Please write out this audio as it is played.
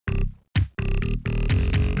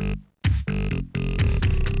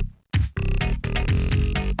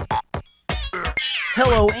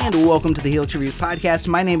Hello and welcome to the Heel Reviews podcast.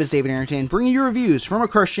 My name is David Arrington, bringing you reviews from a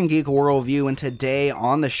Christian geek worldview, and today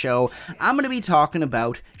on the show, I'm going to be talking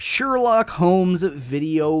about Sherlock Holmes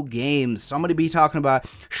video games. So I'm going to be talking about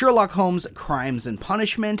Sherlock Holmes Crimes and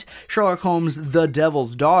Punishment, Sherlock Holmes The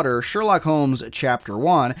Devil's Daughter, Sherlock Holmes Chapter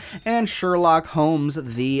 1, and Sherlock Holmes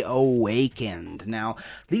The Awakened. Now,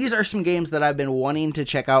 these are some games that I've been wanting to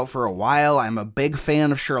check out for a while. I'm a big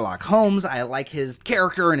fan of Sherlock Holmes. I like his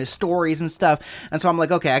character and his stories and stuff, and so I'm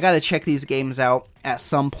like, okay, I gotta check these games out at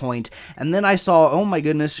some point. And then I saw, oh my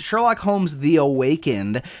goodness, Sherlock Holmes The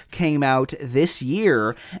Awakened came out this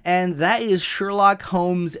year, and that is Sherlock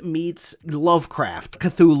Holmes meets Lovecraft,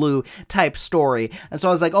 Cthulhu type story. And so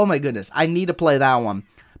I was like, oh my goodness, I need to play that one.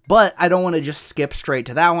 But I don't want to just skip straight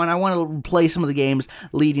to that one. I want to play some of the games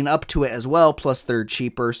leading up to it as well, plus they're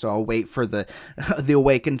cheaper, so I'll wait for the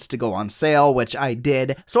Awakened to go on sale, which I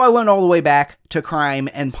did. So I went all the way back to Crime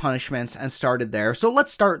and Punishments and started there. So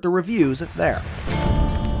let's start the reviews there.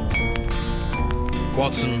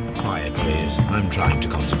 Watson, quiet please. I'm trying to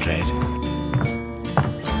concentrate.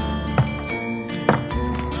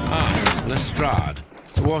 Ah, Lestrade.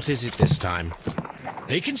 What is it this time?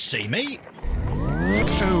 He can see me.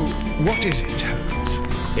 So, what is it,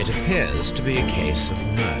 Holmes? It appears to be a case of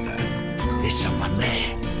murder. There's someone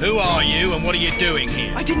there. Who are you and what are you doing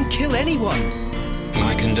here? I didn't kill anyone.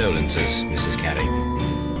 My condolences, Mrs. Carey.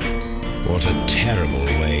 What a terrible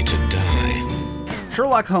way to die.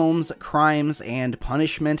 Sherlock Holmes Crimes and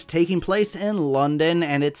Punishment, taking place in London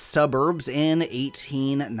and its suburbs in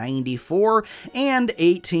 1894 and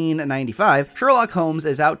 1895. Sherlock Holmes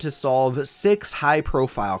is out to solve 6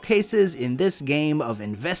 high-profile cases in this game of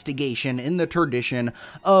investigation in the tradition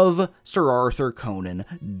of Sir Arthur Conan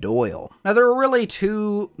Doyle. Now, there are really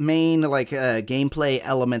 2 main gameplay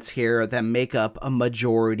elements here that make up a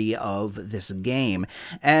majority of this game,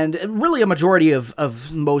 and really a majority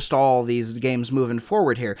of most all these games moving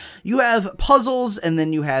forward here. You have puzzles and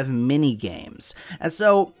then you have mini games. And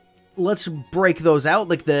so let's break those out.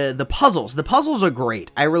 Like the puzzles. The puzzles are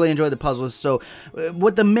great. I really enjoy the puzzles. So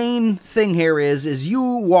what the main thing here is you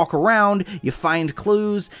walk around, you find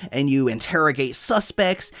clues, and you interrogate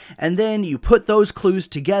suspects, and then you put those clues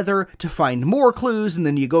together to find more clues, and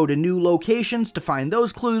then you go to new locations to find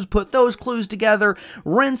those clues, put those clues together,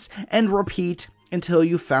 rinse and repeat until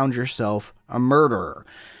you found yourself a murderer.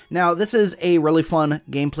 Now, this is a really fun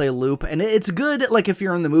gameplay loop, and it's good, like, if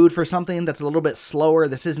you're in the mood for something that's a little bit slower.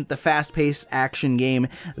 This isn't the fast-paced action game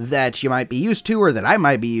that you might be used to, or that I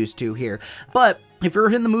might be used to here. But if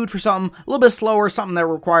you're in the mood for something a little bit slower, something that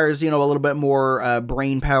requires, a little bit more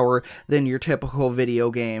brain power than your typical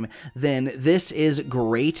video game, then this is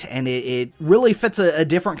great, and it really fits a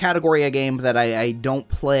different category of game that I don't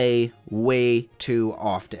play way too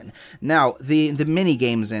often. Now, the mini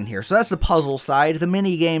games in here. So that's the puzzle side. The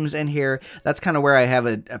mini games in here, that's kind of where I have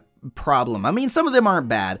a problem. I mean, some of them aren't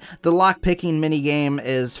bad. The lock-picking mini game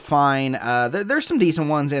is fine. There's some decent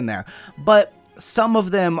ones in there, but some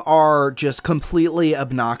of them are just completely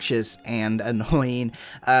obnoxious and annoying.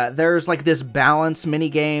 There's like this balance mini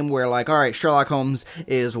game where, like, all right, Sherlock Holmes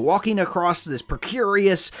is walking across this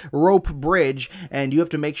precarious rope bridge, and you have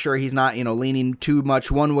to make sure he's not, leaning too much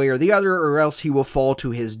one way or the other, or else he will fall to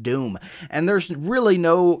his doom. And there's really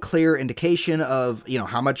no clear indication of,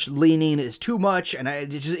 how much leaning is too much, and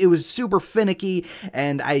it was super finicky,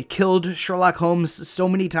 and I killed Sherlock Holmes so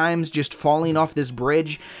many times just falling off this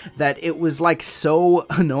bridge that it was like so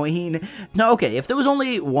annoying. No, okay, if there was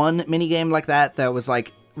only one minigame like that was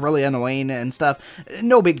like really annoying and stuff,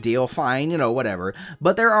 no big deal, fine, whatever.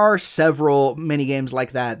 But there are several minigames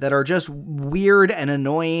like that are just weird and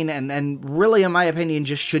annoying and really, in my opinion,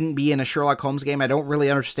 just shouldn't be in a Sherlock Holmes game. I don't really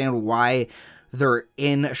understand why they're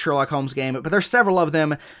in a Sherlock Holmes game, but there's several of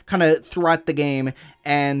them kind of throughout the game,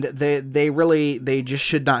 and they just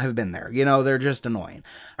should not have been there. They're just annoying.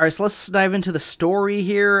 All right, so let's dive into the story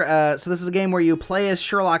here. So this is a game where you play as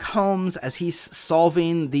Sherlock Holmes as he's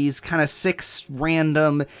solving these kind of 6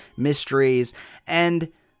 random mysteries, and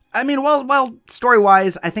I mean, well,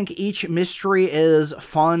 story-wise, I think each mystery is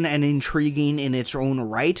fun and intriguing in its own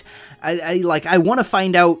right. I want to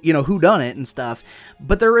find out, who done it and stuff,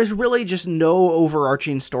 but there is really just no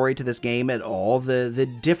overarching story to this game at all. The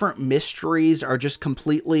different mysteries are just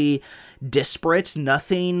completely disparate.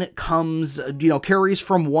 Nothing comes, carries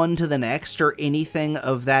from one to the next or anything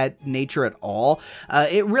of that nature at all.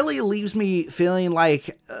 It really leaves me feeling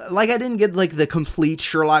like I didn't get like the complete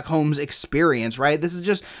Sherlock Holmes experience, right? This is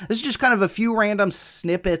just kind of a few random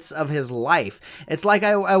snippets of his life. It's like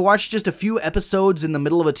I watched just a few episodes in the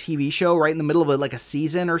middle of a TV show, right in the middle of a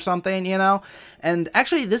season or something, And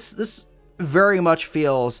actually this very much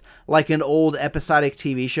feels like an old episodic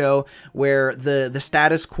TV show where the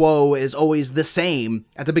status quo is always the same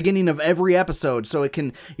at the beginning of every episode. So it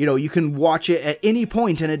can, you can watch it at any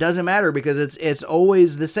point and it doesn't matter because it's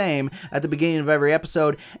always the same at the beginning of every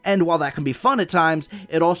episode. And while that can be fun at times,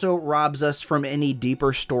 it also robs us from any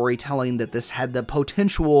deeper storytelling that this had the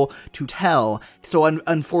potential to tell. So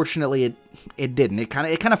unfortunately, it didn't. It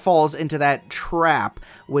kind of falls into that trap,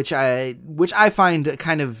 which I find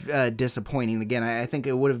kind of disappointing. Again, I think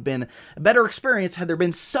it would have been a better experience had there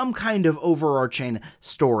been some kind of overarching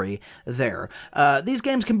story there. These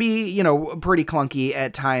games can be, pretty clunky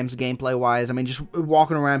at times, gameplay wise. I mean, just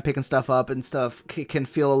walking around picking stuff up and stuff can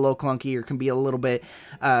feel a little clunky or can be a little bit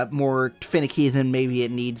more finicky than maybe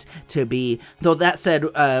it needs to be. Though that said,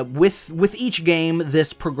 with each game,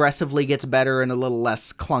 this progressively gets better and a little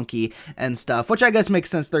less clunky and stuff, which I guess makes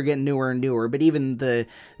sense. They're getting newer and newer, but even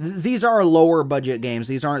these are lower budget games.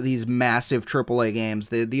 These aren't these massive AAA games.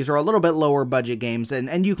 These are a little bit lower budget games,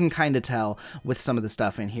 and you can kind of tell with some of the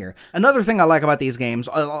stuff in here. Another thing I like about these games,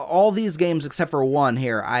 all these games except for one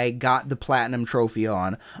here, I got the Platinum Trophy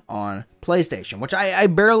on PlayStation, which I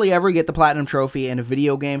barely ever get the Platinum Trophy in a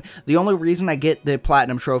video game. The only reason I get the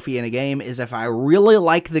Platinum Trophy in a game is if I really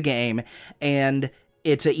like the game and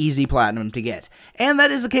it's an easy platinum to get. And that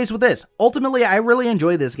is the case with this. Ultimately, I really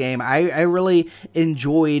enjoyed this game. I really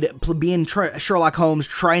enjoyed being Sherlock Holmes,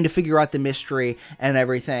 trying to figure out the mystery and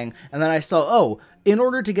everything. And then I saw, in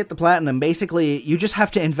order to get the platinum, basically, you just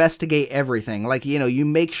have to investigate everything. Like, you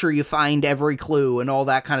make sure you find every clue and all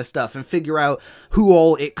that kind of stuff and figure out who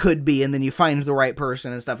all it could be, and then you find the right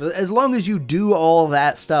person and stuff. As long as you do all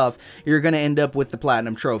that stuff, you're going to end up with the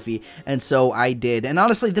Platinum Trophy, and so I did. And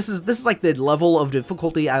honestly, this is like the level of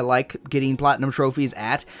difficulty I like getting Platinum Trophies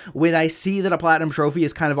at. When I see that a Platinum Trophy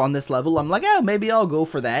is kind of on this level, I'm like, maybe I'll go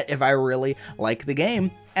for that if I really like the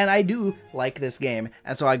game. And I do like this game,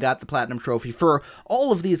 and so I got the Platinum Trophy for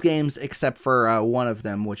all of these games except for one of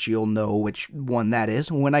them, which you'll know which one that is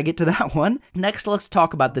when I get to that one. Next, let's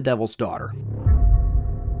talk about The Devil's Daughter.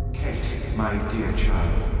 Katie, my dear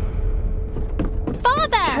child.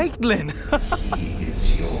 Father! Caitlin! He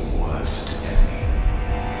is your worst enemy.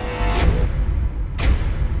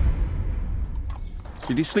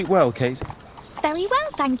 Did you sleep well, Kate? Very well,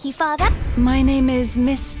 thank you, Father. My name is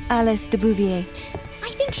Miss Alice de Bouvier. I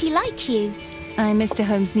think she likes you. I'm Mr.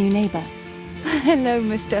 Holmes' new neighbor. Hello,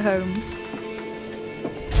 Mr. Holmes.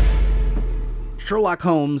 Sherlock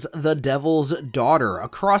Holmes, The Devil's Daughter.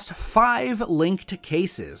 Across 5 linked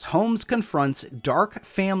cases, Holmes confronts dark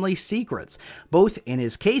family secrets, both in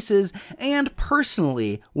his cases and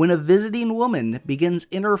personally, when a visiting woman begins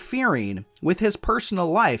interfering with his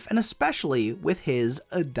personal life, and especially with his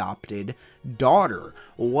adopted daughter.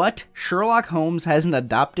 What? Sherlock Holmes has an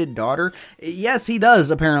adopted daughter? Yes, he does,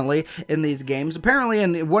 apparently, in these games. Apparently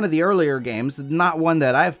in one of the earlier games, not one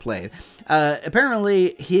that I've played.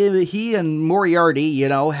 Apparently, he and Moriarty,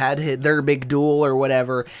 had their big duel or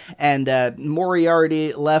whatever, and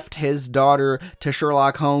Moriarty left his daughter to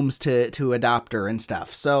Sherlock Holmes to adopt her and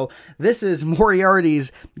stuff. So this is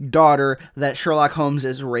Moriarty's daughter that Sherlock Holmes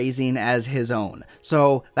is raising as his own.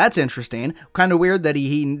 So that's interesting. Kind of weird that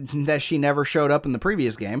that she never showed up in the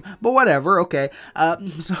previous game, but whatever. Okay.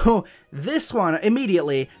 So this one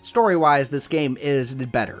immediately, story-wise, this game is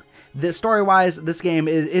better. Story-wise, this game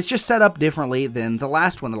is just set up differently than the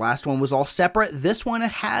last one. The last one was all separate. This one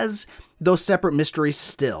has those separate mysteries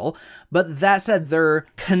still, but that said, they're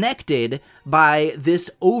connected by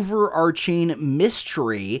this overarching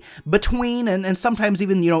mystery between and sometimes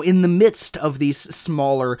even in the midst of these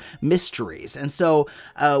smaller mysteries. And so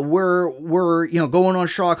we're going on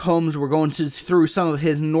Sherlock Holmes, we're going through some of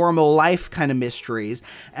his normal life kind of mysteries,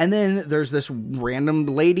 and then there's this random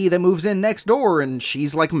lady that moves in next door and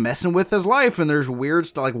she's like messing with his life, and there's weird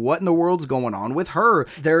stuff like, what in the world's going on with her?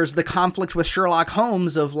 There's the conflict with Sherlock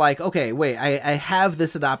Holmes of like, okay, wait, I have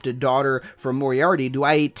this adopted daughter from Moriarty. Do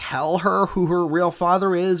I tell her who her real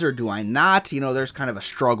father is, or do I not? There's kind of a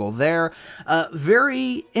struggle there.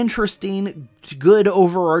 Very interesting, good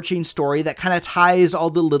overarching story that kind of ties all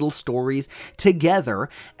the little stories together.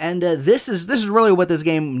 And this is really what this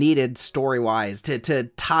game needed story-wise, to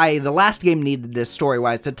tie, the last game needed this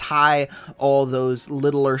story-wise, to tie all those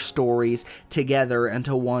littler stories together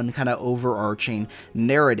into one kind of overarching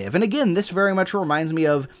narrative. And again, this very much reminds me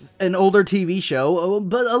of an older TV show,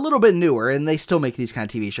 but a little bit newer, and they still make these kind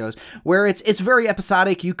of TV shows, where it's very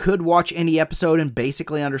episodic. You could watch any episode and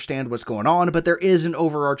basically understand what's going on, but there is an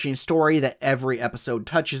overarching story that every episode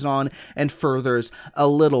touches on and furthers a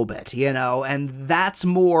little bit, and that's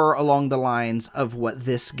more along the lines of what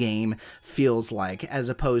this game feels like, as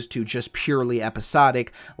opposed to just purely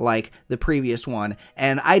episodic like the previous one,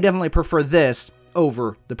 and I definitely prefer this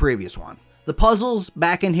over the previous one. The puzzles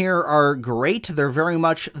back in here are great. They're very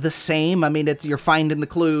much the same. I mean, you're finding the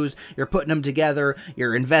clues, you're putting them together,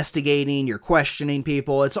 you're investigating, you're questioning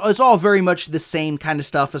people. It's all very much the same kind of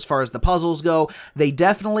stuff as far as the puzzles go. They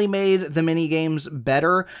definitely made the mini games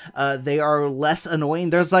better. They are less annoying.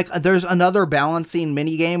 There's another balancing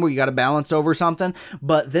mini game where you got to balance over something,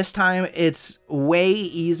 but this time it's way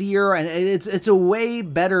easier and it's a way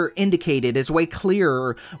better indicated. It's way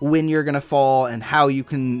clearer when you're gonna fall and how you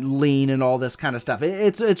can lean and all this kind of stuff.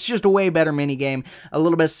 It's just a way better mini game, a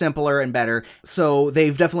little bit simpler and better. So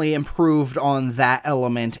they've definitely improved on that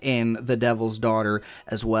element in The Devil's Daughter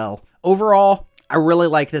as well. Overall, I really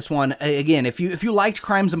like this one. Again, if you liked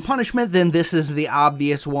Crimes and Punishment, then this is the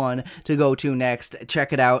obvious one to go to next.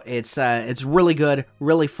 Check it out. It's really good,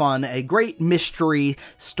 really fun. A great mystery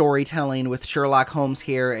storytelling with Sherlock Holmes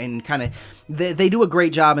here, and kind of they do a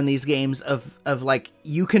great job in these games of like,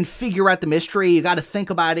 you can figure out the mystery. You got to think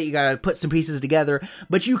about it. You got to put some pieces together,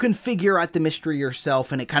 but you can figure out the mystery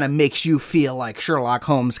yourself, and it kind of makes you feel like Sherlock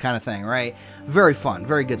Holmes kind of thing, right? Very fun,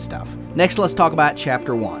 very good stuff. Next, let's talk about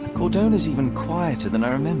Chapter 1. Cordona's even quieter than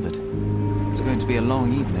I remembered. It's going to be a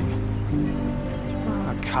long evening.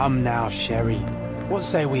 Ah, come now, Sherry. What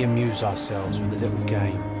say we amuse ourselves with a little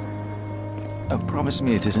game? Oh, promise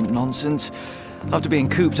me it isn't nonsense. After being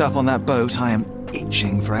cooped up on that boat, I am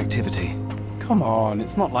itching for activity. Come on,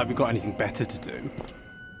 it's not like we've got anything better to do.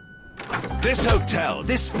 This hotel,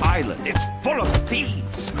 this island, it's full of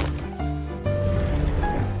thieves.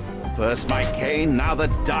 First my cane, now the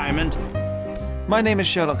diamond. My name is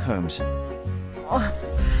Sherlock Holmes.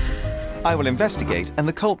 I will investigate, and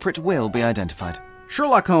the culprit will be identified.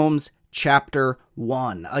 Sherlock Holmes, Chapter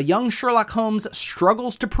 1. A young Sherlock Holmes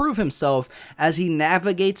struggles to prove himself as he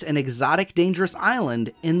navigates an exotic, dangerous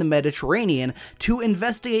island in the Mediterranean to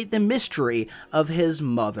investigate the mystery of his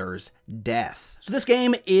mother's death. So this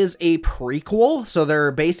game is a prequel, so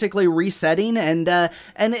they're basically resetting, I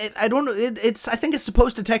think it's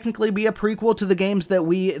supposed to technically be a prequel to the games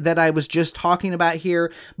that I was just talking about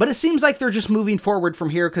here, but it seems like they're just moving forward from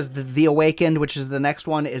here, because the Awakened, which is the next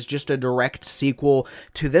one, is just a direct sequel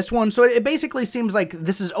to this one. So it basically seems like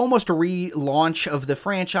this is almost a relaunch of the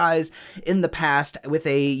franchise in the past with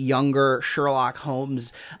a younger Sherlock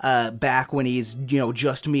Holmes back when he's,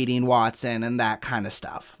 just meeting Watson and that kind of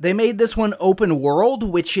stuff. They made this one open world,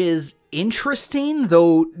 which is interesting,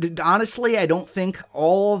 though honestly I don't think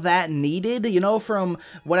all that needed. From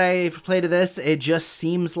what I've played of this, it just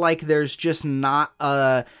seems like there's just not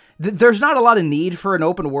there's not a lot of need for an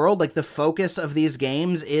open world. Like, the focus of these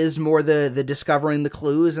games is more the discovering the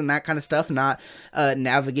clues and that kind of stuff, not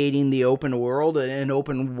navigating the open world,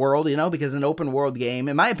 because an open world game,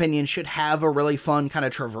 in my opinion, should have a really fun kind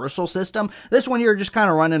of traversal system. This one, you're just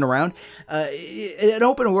kind of running around. An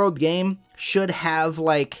open world game should have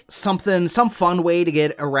like some fun way to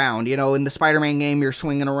get around. In the Spider-Man game, you're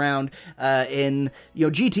swinging around. In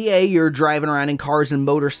GTA, you're driving around in cars and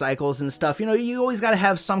motorcycles and stuff. You always got to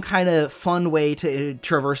have some kind of fun way to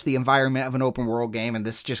traverse the environment of an open world game, and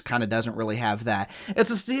this just kind of doesn't really have that. It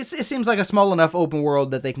seems like a small enough open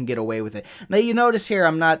world that they can get away with it. Now, you notice here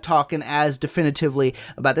I'm not talking as definitively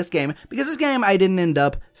about this game, because this game I didn't end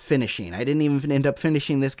up finishing. I didn't even end up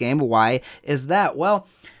finishing this game. Why is that? Well,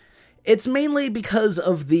 it's mainly because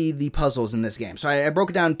of the puzzles in this game. So I broke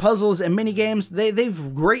it down. Puzzles and minigames,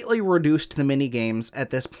 they've greatly reduced the minigames at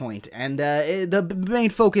this point. And the main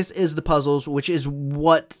focus is the puzzles, which is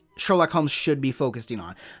what Sherlock Holmes should be focusing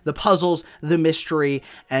on. The puzzles, the mystery,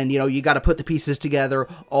 and, you got to put the pieces together,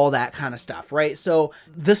 all that kind of stuff, right? So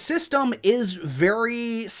the system is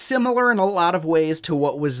very similar in a lot of ways to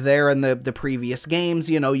what was there in the previous games.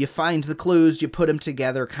 You find the clues, you put them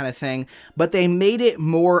together kind of thing, but they made it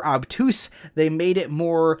more obtuse. They made it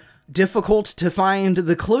more difficult to find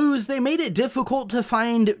the clues. They made it difficult to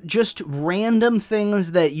find just random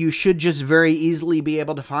things that you should just very easily be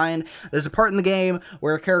able to find. There's a part in the game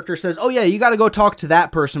where a character says, oh yeah, you got to go talk to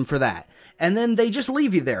that person for that. And then they just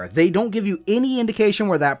leave you there. They don't give you any indication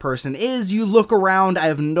where that person is. You look around. I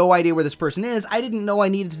have no idea where this person is. I didn't know I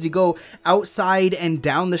needed to go outside and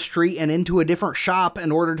down the street and into a different shop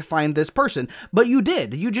in order to find this person. But you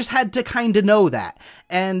did. You just had to kind of know that.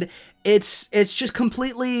 And it's just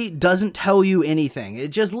completely doesn't tell you anything. It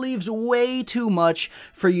just leaves way too much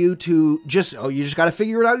for you to just, you just got to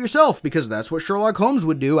figure it out yourself, because that's what Sherlock Holmes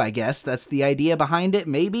would do, I guess. That's the idea behind it,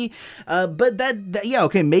 maybe. But yeah,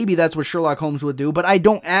 okay, maybe that's what Sherlock Holmes would do, but I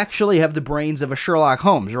don't actually have the brains of a Sherlock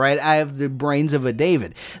Holmes, right? I have the brains of a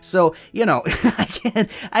David. So,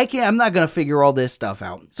 I'm not going to figure all this stuff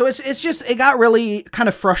out. So it's just, it got really kind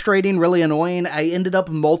of frustrating, really annoying. I ended up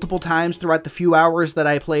multiple times throughout the few hours that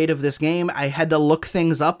I played of this game, I had to look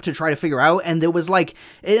things up to try to figure out, and there was like,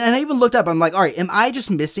 and I even looked up, I'm like, all right, am I just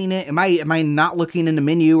missing it? Am I not looking in the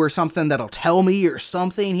menu or something that'll tell me or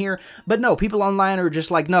something here? But no, people online are just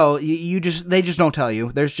like, no, they just don't tell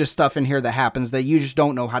you. There's just stuff in here that happens that you just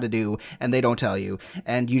don't know how to do, and they don't tell you,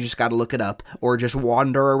 and you just got to look it up or just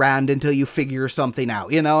wander around until you figure something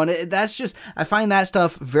out, and that's just, I find that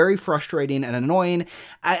stuff very frustrating and annoying.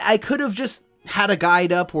 I could have just had a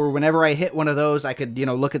guide up where whenever I hit one of those, I could,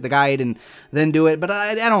 look at the guide and then do it. But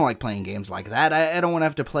I don't like playing games like that. I don't want to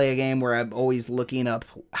have to play a game where I'm always looking up,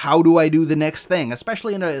 how do I do the next thing?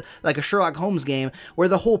 Especially in a Sherlock Holmes game where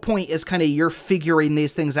the whole point is kind of you're figuring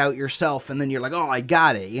these things out yourself, and then you're like, oh, I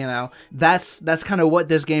got it, That's kind of what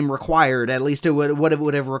this game required, at least what it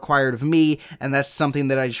would have required of me, and that's something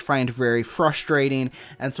that I just find very frustrating,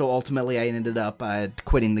 and so ultimately I ended up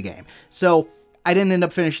quitting the game. So I didn't end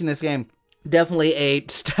up finishing this game. Definitely a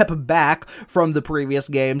step back from the previous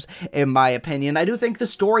games, in my opinion. I do think the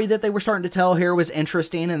story that they were starting to tell here was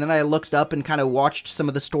interesting, and then I looked up and kind of watched some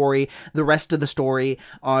of the rest of the story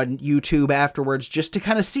on YouTube afterwards, just to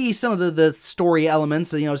kind of see some of the story elements,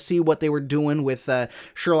 see what they were doing with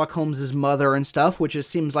Sherlock Holmes's mother and stuff, which it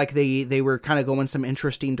seems like they were kind of going some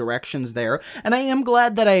interesting directions there. And I am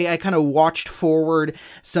glad that I kind of watched forward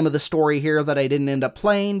some of the story here that I didn't end up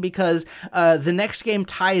playing, because the next game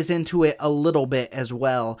ties into it a little bit as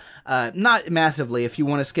well. Not massively. If you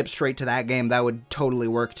want to skip straight to that game, that would totally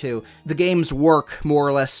work too. The games work more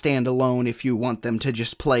or less standalone if you want them to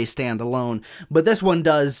just play standalone, but this one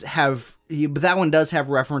does have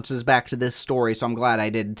references back to this story, so I'm glad I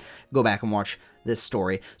did go back and watch this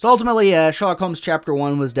story. So ultimately, Sherlock Holmes Chapter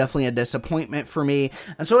 1 was definitely a disappointment for me,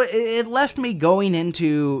 and so it left me going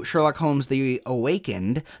into Sherlock Holmes The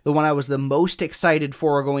Awakened, the one I was the most excited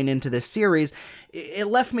for going into this series. It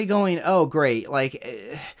left me going, oh great,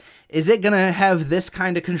 is it going to have this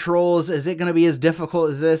kind of controls? Is it going to be as difficult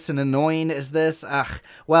as this and annoying as this?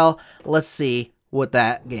 Well, let's see what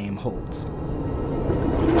that game holds.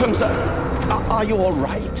 Holmes, are you all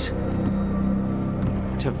right?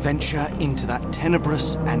 To venture into that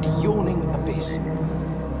tenebrous and yawning abyss.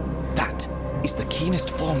 That is the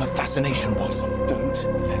keenest form of fascination, Watson.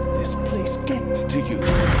 Don't let this place get to you.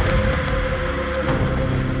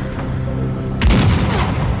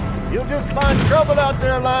 You'll just find trouble out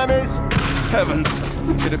there, Limeys. Heavens,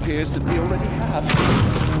 it appears that we already have.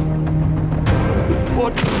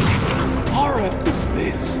 What horror is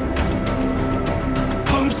this?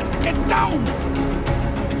 Holmes, get down!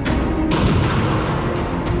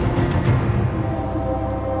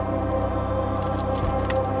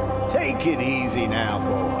 Take it easy now,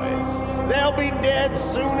 boys. They'll be dead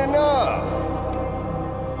soon enough.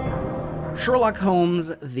 Sherlock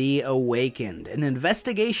Holmes The Awakened. An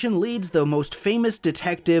investigation leads the most famous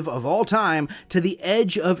detective of all time to the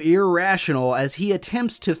edge of irrational as he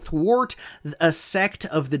attempts to thwart a sect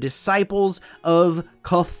of the disciples of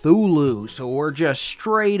Cthulhu. So we're just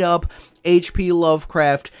straight up H.P.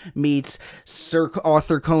 Lovecraft meets Sir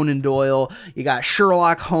Arthur Conan Doyle. You got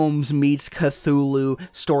Sherlock Holmes meets Cthulhu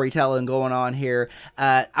storytelling going on here.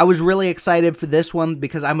 I was really excited for this one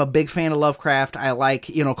because I'm a big fan of Lovecraft. I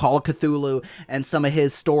like, Call of Cthulhu and some of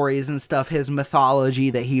his stories and stuff, his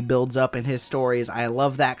mythology that he builds up in his stories. I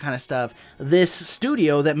love that kind of stuff. This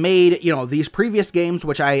studio that made, these previous games,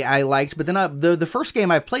 which I liked, but then the first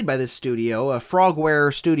game I've played by this studio, Frogware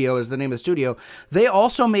Studio is the name of the studio, they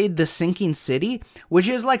also made the Sinking City, which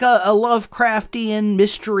is like a Lovecraftian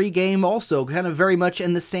mystery game also, kind of very much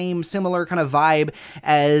in the same similar kind of vibe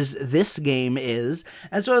as this game is.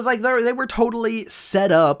 And so it's like they were totally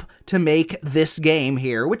set up to make this game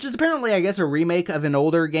here, which is apparently, I guess, a remake of an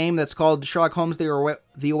older game that's called Sherlock Holmes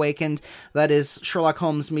The Awakened. That is Sherlock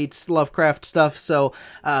Holmes meets Lovecraft stuff. So,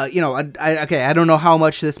 I don't know how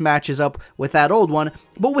much this matches up with that old one,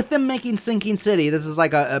 but with them making Sinking City, this is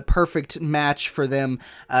like a perfect match for them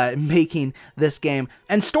making this game.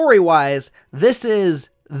 And story-wise, this is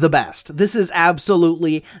the best. This is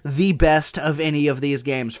absolutely the best of any of these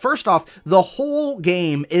games. First off, the whole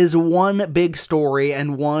game is one big story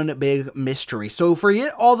and one big mystery. So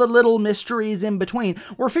forget all the little mysteries in between.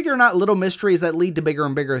 We're figuring out little mysteries that lead to bigger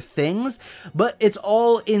and bigger things, but it's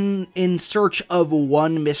all in search of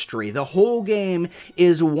one mystery. The whole game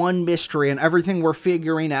is one mystery, and everything we're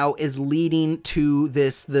figuring out is leading to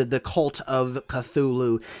this, the cult of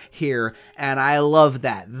Cthulhu here, and I love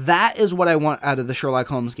that. That is what I want out of the Sherlock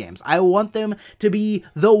Holmes games. I want them to be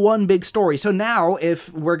the one big story. So now,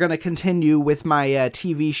 if we're going to continue with my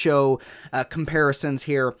TV show comparisons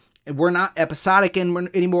here, we're not episodic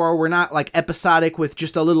anymore. We're not like episodic with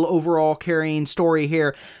just a little overall carrying story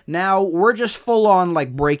here. Now we're just full on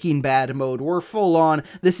like Breaking Bad mode. We're full on.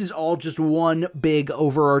 This is all just one big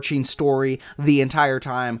overarching story the entire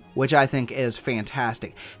time, which I think is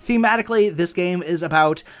fantastic. Thematically, this game is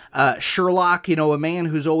about Sherlock, a man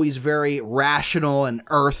who's always very rational and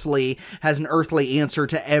earthly, has an earthly answer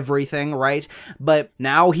to everything, right? But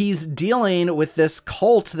now he's dealing with this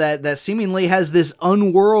cult that seemingly has this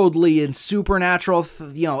unworldly and supernatural,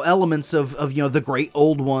 elements of the great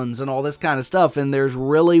old ones and all this kind of stuff. And there's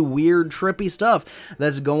really weird, trippy stuff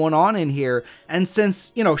that's going on in here. And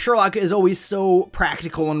since, Sherlock is always so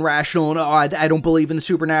practical and rational and, I don't believe in the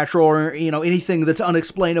supernatural or, anything that's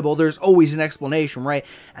unexplainable, there's always an explanation, right?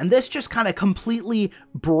 And this just kind of completely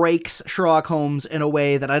breaks Sherlock Holmes in a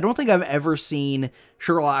way that I don't think I've ever seen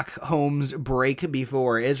Sherlock Holmes break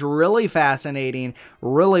before. It's really fascinating,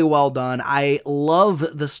 really well done. I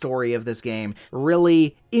love the story of this game.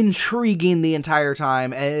 Really intriguing the entire time.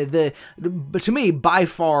 But to me, by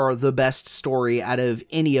far the best story out of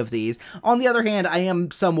any of these. On the other hand, I am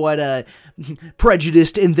somewhat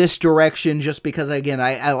prejudiced in this direction just because, again,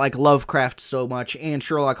 I like Lovecraft so much and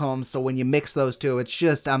Sherlock Holmes, so when you mix those two, it's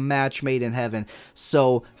just a match made in heaven.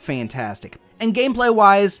 So fantastic. And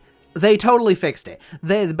gameplay-wise, they totally fixed it.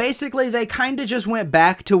 They kind of just went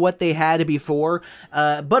back to what they had before,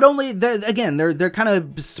 but only, they're kind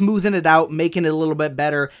of smoothing it out, making it a little bit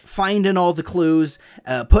better, finding all the clues,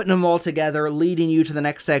 putting them all together, leading you to the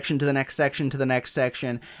next section, to the next section, to the next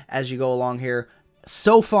section as you go along here.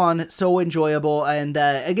 So fun, so enjoyable, and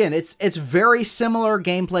again, it's very similar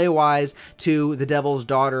gameplay-wise to The Devil's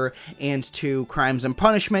Daughter and to Crimes and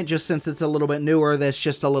Punishment, just since it's a little bit newer, that's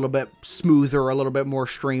just a little bit smoother, a little bit more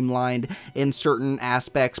streamlined in certain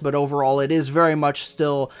aspects, but overall, it is very much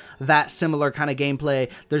still that similar kind of gameplay.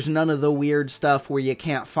 There's none of the weird stuff where you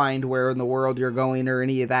can't find where in the world you're going or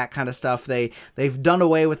any of that kind of stuff. They've done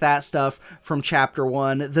away with that stuff from Chapter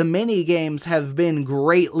 1. The mini-games have been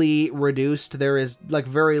greatly reduced. There is like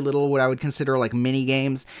very little what I would consider like mini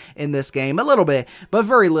games in this game, a little bit, but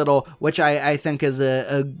very little, which I think is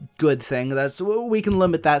a good thing. We can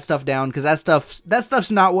limit that stuff down because that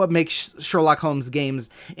stuff's not what makes Sherlock Holmes games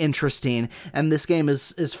interesting, and this game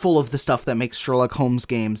is full of the stuff that makes Sherlock Holmes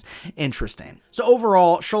games interesting. So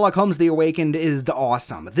overall, Sherlock Holmes: The Awakened is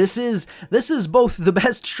awesome. This is both the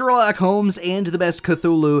best Sherlock Holmes and the best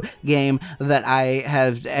Cthulhu game that I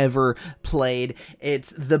have ever played.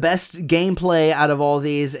 It's the best gameplay out of all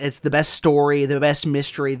these. It's the best story, the best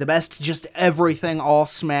mystery, the best just everything all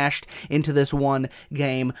smashed into this one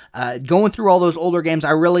game. Going through all those older games,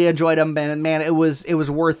 I really enjoyed them, and man, it was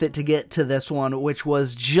worth it to get to this one, which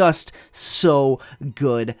was just so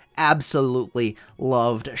good. Absolutely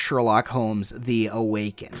loved Sherlock Holmes: The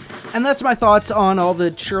Awakened. And that's my thoughts on all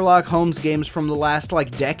the Sherlock Holmes games from the last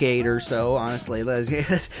decade or so, honestly.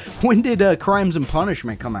 When did Crimes and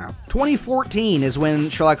Punishment come out? 2014 is when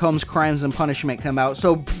Sherlock Holmes: Crimes and Punishment come out.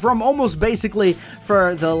 So from almost basically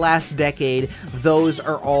for the last decade, those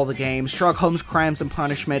are all the games. Sherlock Holmes: Crimes and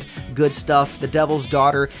Punishment, good stuff. The Devil's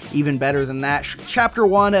Daughter, even better than that. Chapter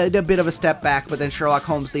 1, a bit of a step back, but then Sherlock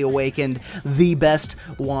Holmes: The Awakened, the best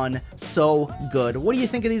one. So good. What do you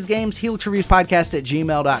think of these games?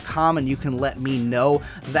 HelixReviewsPodcast@gmail.com, and you can let me know.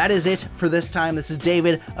 That is it for this time. This is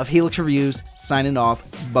David of Helix Reviews signing off.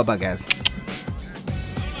 Bye-bye, guys.